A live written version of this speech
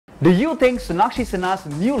Do you think Sonakshi Sinha's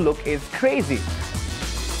new look is crazy?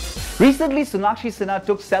 Recently, Sonakshi Sinha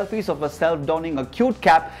took selfies of herself donning a cute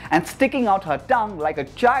cap and sticking out her tongue like a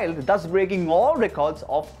child, thus breaking all records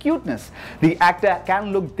of cuteness. The actor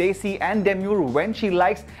can look desi and demure when she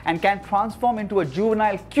likes and can transform into a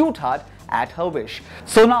juvenile cute heart at her wish.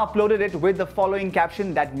 Sona uploaded it with the following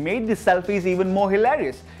caption that made the selfies even more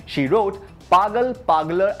hilarious. She wrote, "Pagal,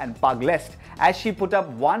 Pagaler and Pagalest," as she put up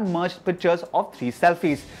one merged pictures of 3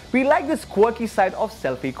 selfies. We like this quirky side of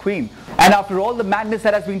selfie queen. And after all the madness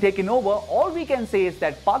that has been taken over, all we can say is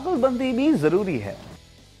that pagalpanti bhi zaroori hai.